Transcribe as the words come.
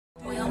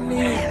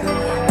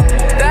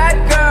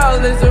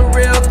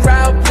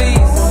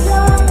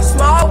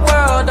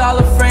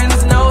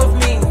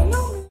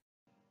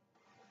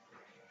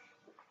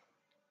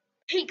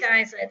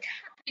I said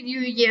Happy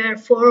New Year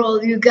for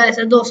all you guys,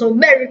 and also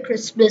Merry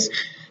Christmas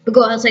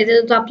because I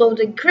didn't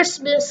upload in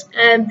Christmas,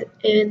 and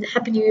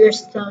Happy New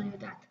Year's to tell you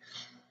that.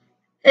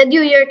 And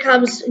New Year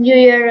comes, New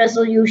Year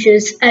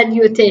resolutions, and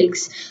new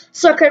things.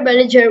 Soccer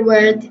Manager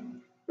World,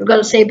 we're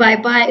gonna say bye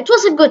bye. It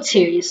was a good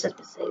series, let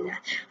me say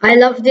that. I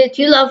loved it,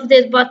 you loved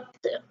it, but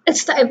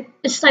it's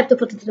time to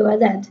put it to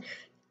an end.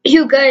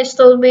 You guys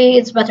told me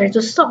it's better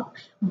to stop,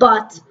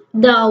 but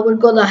now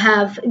we're gonna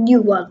have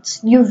new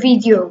ones, new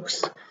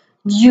videos,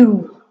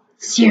 new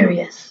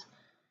series.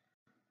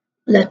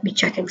 Let me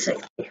check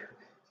exactly.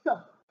 So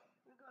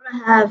we're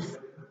gonna have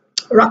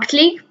Rocket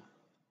League,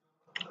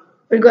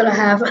 we're gonna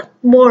have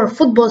more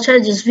football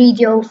challenges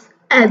videos,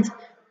 and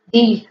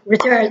the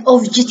return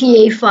of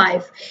GTA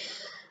 5.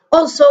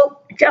 Also,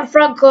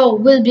 Gianfranco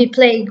will be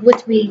playing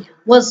with me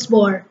once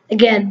more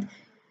again,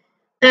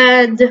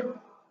 and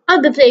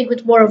I'll be playing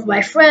with more of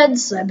my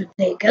friends. I'll be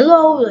playing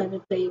alone. I'll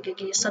be playing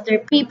against other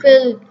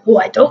people who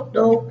I don't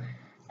know.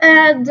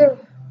 And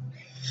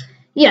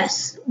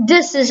yes,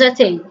 this is a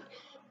thing.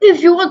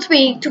 If you want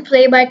me to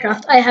play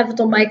Minecraft, I have it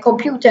on my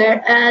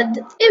computer. And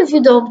if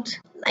you don't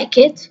like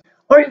it,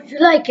 or if you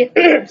like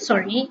it,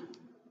 sorry,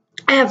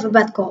 I have a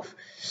bad cough.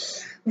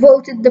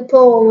 Vote in the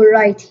poll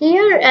right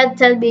here and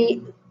tell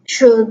me,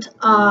 should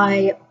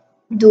I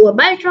do a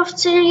Minecraft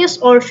series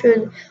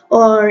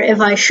or if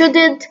I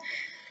shouldn't.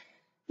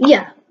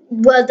 Yeah,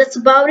 well, that's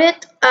about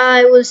it.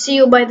 I will see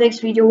you in my next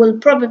video. Will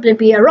probably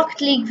be a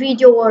Rocket League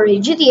video or a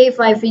GTA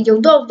 5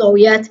 video. Don't know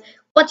yet,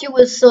 but you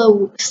will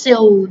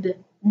soon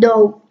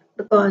know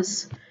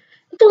because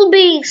it will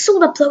be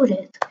soon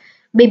uploaded.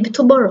 Maybe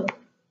tomorrow.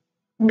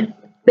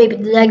 Maybe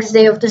the next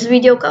day of this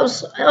video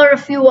comes or a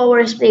few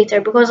hours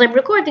later because I'm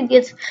recording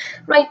it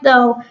right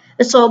now.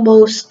 It's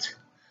almost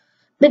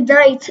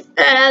midnight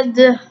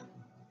and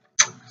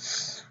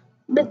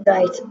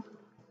midnight.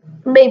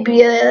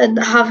 Maybe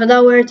half an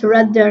hour to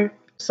render.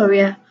 So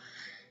yeah.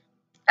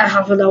 I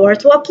have an hour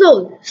to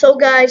upload. So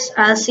guys,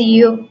 I'll see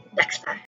you next time.